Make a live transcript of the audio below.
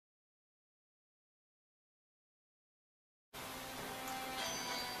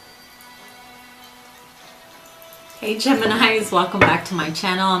Hey Geminis, welcome back to my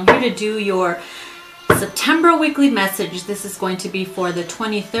channel. I'm here to do your September weekly message. This is going to be for the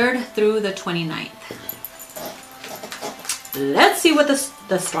 23rd through the 29th. Let's see what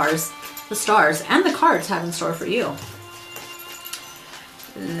the stars and the cards have in store for you.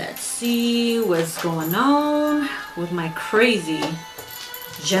 Let's see what's going on with my crazy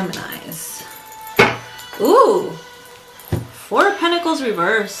Geminis. Ooh, Four of Pentacles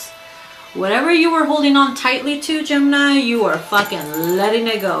reverse. Whatever you were holding on tightly to, Gemini, you are fucking letting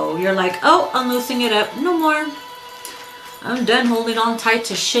it go. You're like, oh, I'm loosening it up. No more. I'm done holding on tight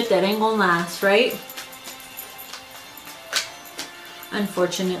to shit that ain't gonna last, right?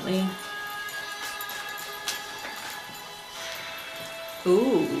 Unfortunately.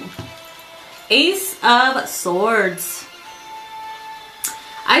 Ooh. Ace of Swords.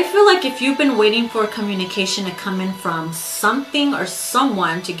 I feel like if you've been waiting for communication to come in from something or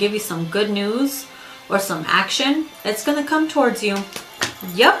someone to give you some good news or some action, it's going to come towards you.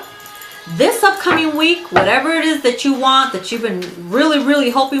 Yep. This upcoming week, whatever it is that you want, that you've been really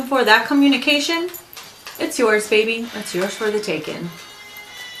hoping for, that communication, it's yours, baby. It's yours for the taking.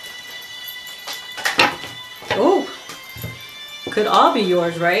 Oh, could all be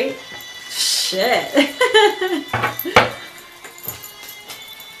yours, right? Shit.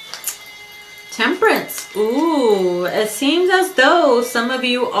 Temperance. Ooh, it seems as though some of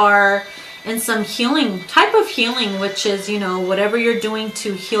you are in some healing, type of healing, which is, you know, whatever you're doing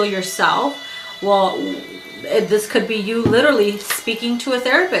to heal yourself. Well, this could be you literally speaking to a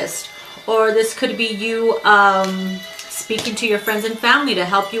therapist, or this could be you speaking to your friends and family to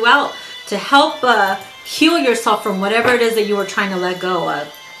help you out, to help heal yourself from whatever it is that you were trying to let go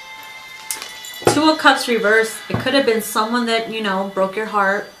of. Two of Cups reverse. It could have been someone that, you know, broke your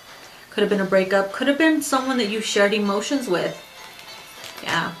heart. Could have been a breakup. Could have been someone that you shared emotions with.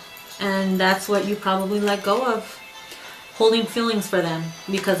 Yeah. And that's what you probably let go of. Holding feelings for them.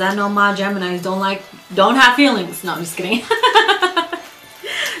 Because I know my Geminis don't have feelings. No, I'm just kidding.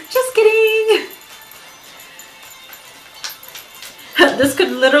 Just kidding. This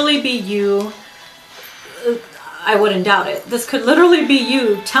could literally be you. I wouldn't doubt it. This could literally be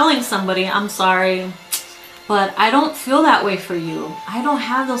you telling somebody, I'm sorry, but I don't feel that way for you. I don't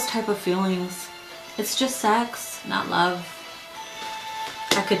have those type of feelings. It's just sex, not love.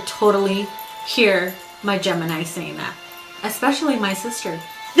 I could totally hear my Gemini saying that. Especially my sister.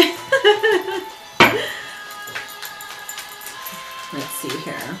 Let's see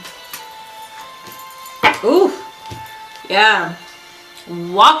here. Ooh, yeah.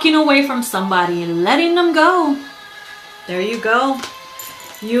 Walking away from somebody, letting them go. There you go.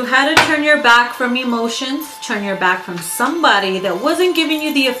 You had to turn your back from emotions, turn your back from somebody that wasn't giving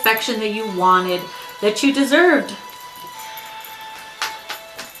you the affection that you wanted, that you deserved.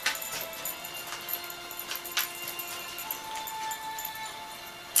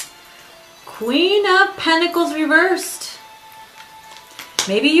 Queen of Pentacles reversed.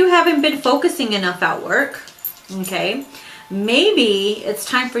 Maybe you haven't been focusing enough at work, okay? Maybe it's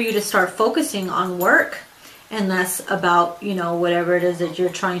time for you to start focusing on work and less about, you know, whatever it is that you're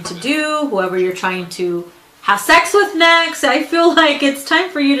trying to do, whoever you're trying to have sex with next. I feel like it's time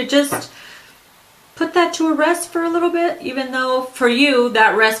for you to just put that to a rest for a little bit, even though for you,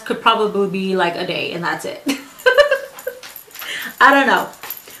 that rest could probably be like a day and that's it. I don't know,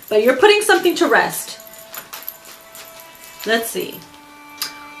 but you're putting something to rest. Let's see.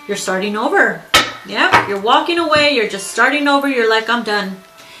 You're starting over. Yeah, you're walking away. You're just starting over. You're like, I'm done.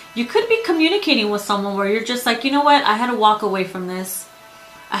 You could be communicating with someone where you're just like, you know what? I had to walk away from this.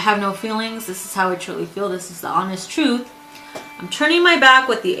 I have no feelings. This is how I truly feel. This is the honest truth. I'm turning my back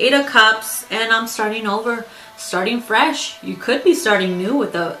with the Eight of Cups and I'm starting over, starting fresh. You could be starting new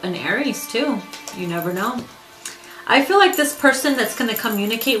with an Aries too. You never know. I feel like this person that's going to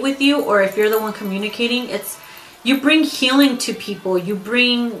communicate with you, or if you're the one communicating, you bring healing to people.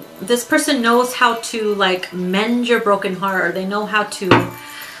 This person knows how to like mend your broken heart, or they know how to,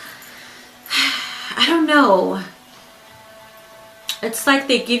 I don't know. It's like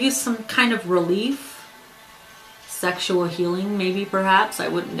they give you some kind of relief. Sexual healing, maybe, perhaps. I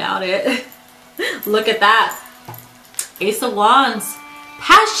wouldn't doubt it. Look at that. Ace of Wands.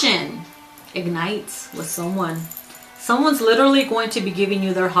 Passion ignites with someone. Someone's literally going to be giving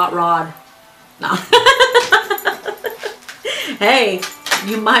you their hot rod. No. Hey,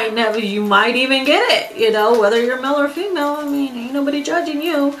 you might even get it, you know, whether you're male or female. I mean, ain't nobody judging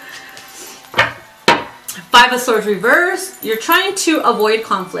you. Five of Swords reverse. You're trying to avoid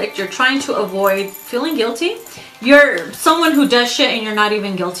conflict. You're trying to avoid feeling guilty. You're someone who does shit and you're not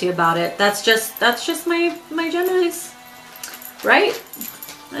even guilty about it. That's just my Geminis, right?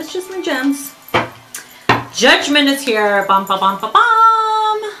 That's just my gems. Judgment is here. Bum, bum, bum, bum,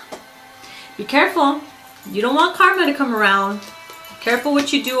 bum. Be careful. You don't want karma to come around. Careful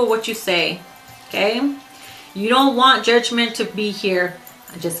what you do or what you say. Okay? You don't want judgment to be here.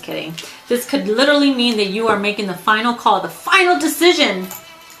 I'm just kidding. This could literally mean that you are making the final call, the final decision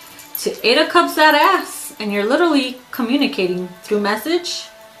to 8 of Cups that ass. And you're literally communicating through message,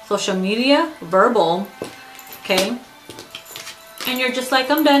 social media, verbal. Okay? And you're just like,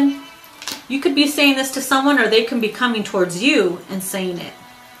 I'm done. You could be saying this to someone, or they can be coming towards you and saying it.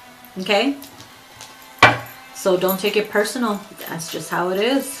 Okay? So don't take it personal. That's just how it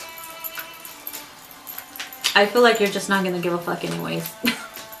is. I feel like you're just not going to give a fuck anyways.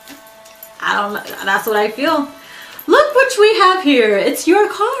 I don't know. That's what I feel. Look what we have here. It's your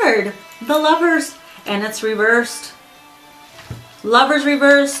card. The Lovers. And it's reversed. Lovers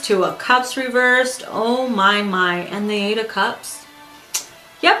reversed. 2 of Cups reversed. Oh my, my. And the 8 of Cups.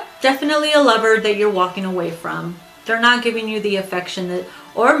 Yep. Definitely a lover that you're walking away from. They're not giving you the affection that,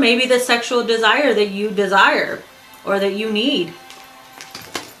 or maybe the sexual desire that you desire or that you need.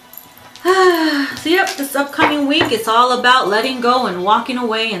 So yep, this upcoming week, it's all about letting go and walking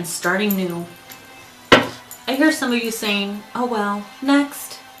away and starting new. I hear some of you saying, oh well,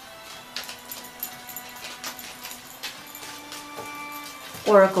 next.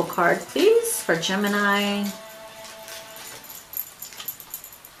 Oracle card, please, for Gemini.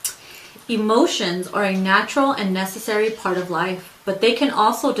 Emotions are a natural and necessary part of life, but they can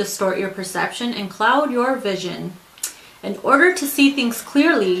also distort your perception and cloud your vision. In order to see things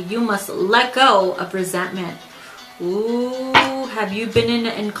clearly, you must let go of resentment. Ooh, have you been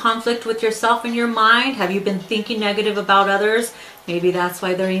in conflict with yourself in your mind? Have you been thinking negative about others? Maybe that's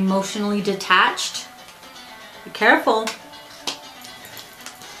why they're emotionally detached. Be careful.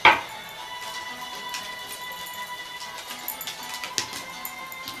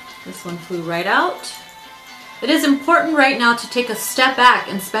 This one flew right out. It is important right now to take a step back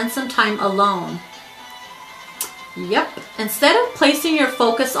and spend some time alone. Yep. Instead of placing your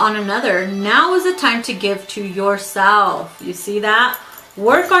focus on another, now is the time to give to yourself. You see that?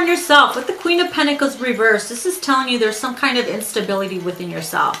 Work on yourself. With the Queen of Pentacles reversed, this is telling you there's some kind of instability within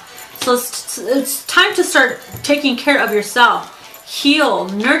yourself. So it's time to start taking care of yourself. Heal,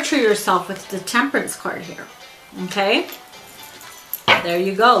 nurture yourself with the Temperance card here. Okay? There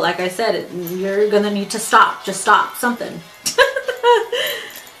you go. Like I said, you're going to need to stop. Just stop something.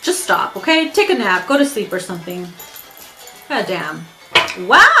 Just stop, okay? Take a nap. Go to sleep or something. God damn.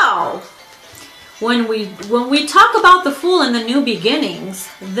 Wow! When we talk about the Fool and the New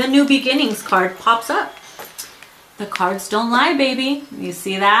Beginnings card pops up. The cards don't lie, baby. You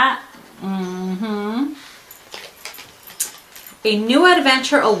see that? Mm-hmm. A new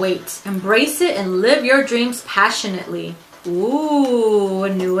adventure awaits. Embrace it and live your dreams passionately. Ooh, a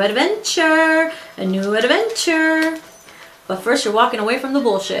new adventure. A new adventure. But first, you're walking away from the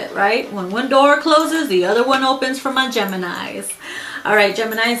bullshit, right? When one door closes, the other one opens for my Geminis. All right,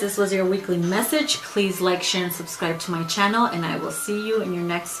 Geminis, this was your weekly message. Please like, share, and subscribe to my channel, and I will see you in your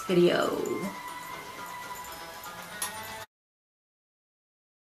next video.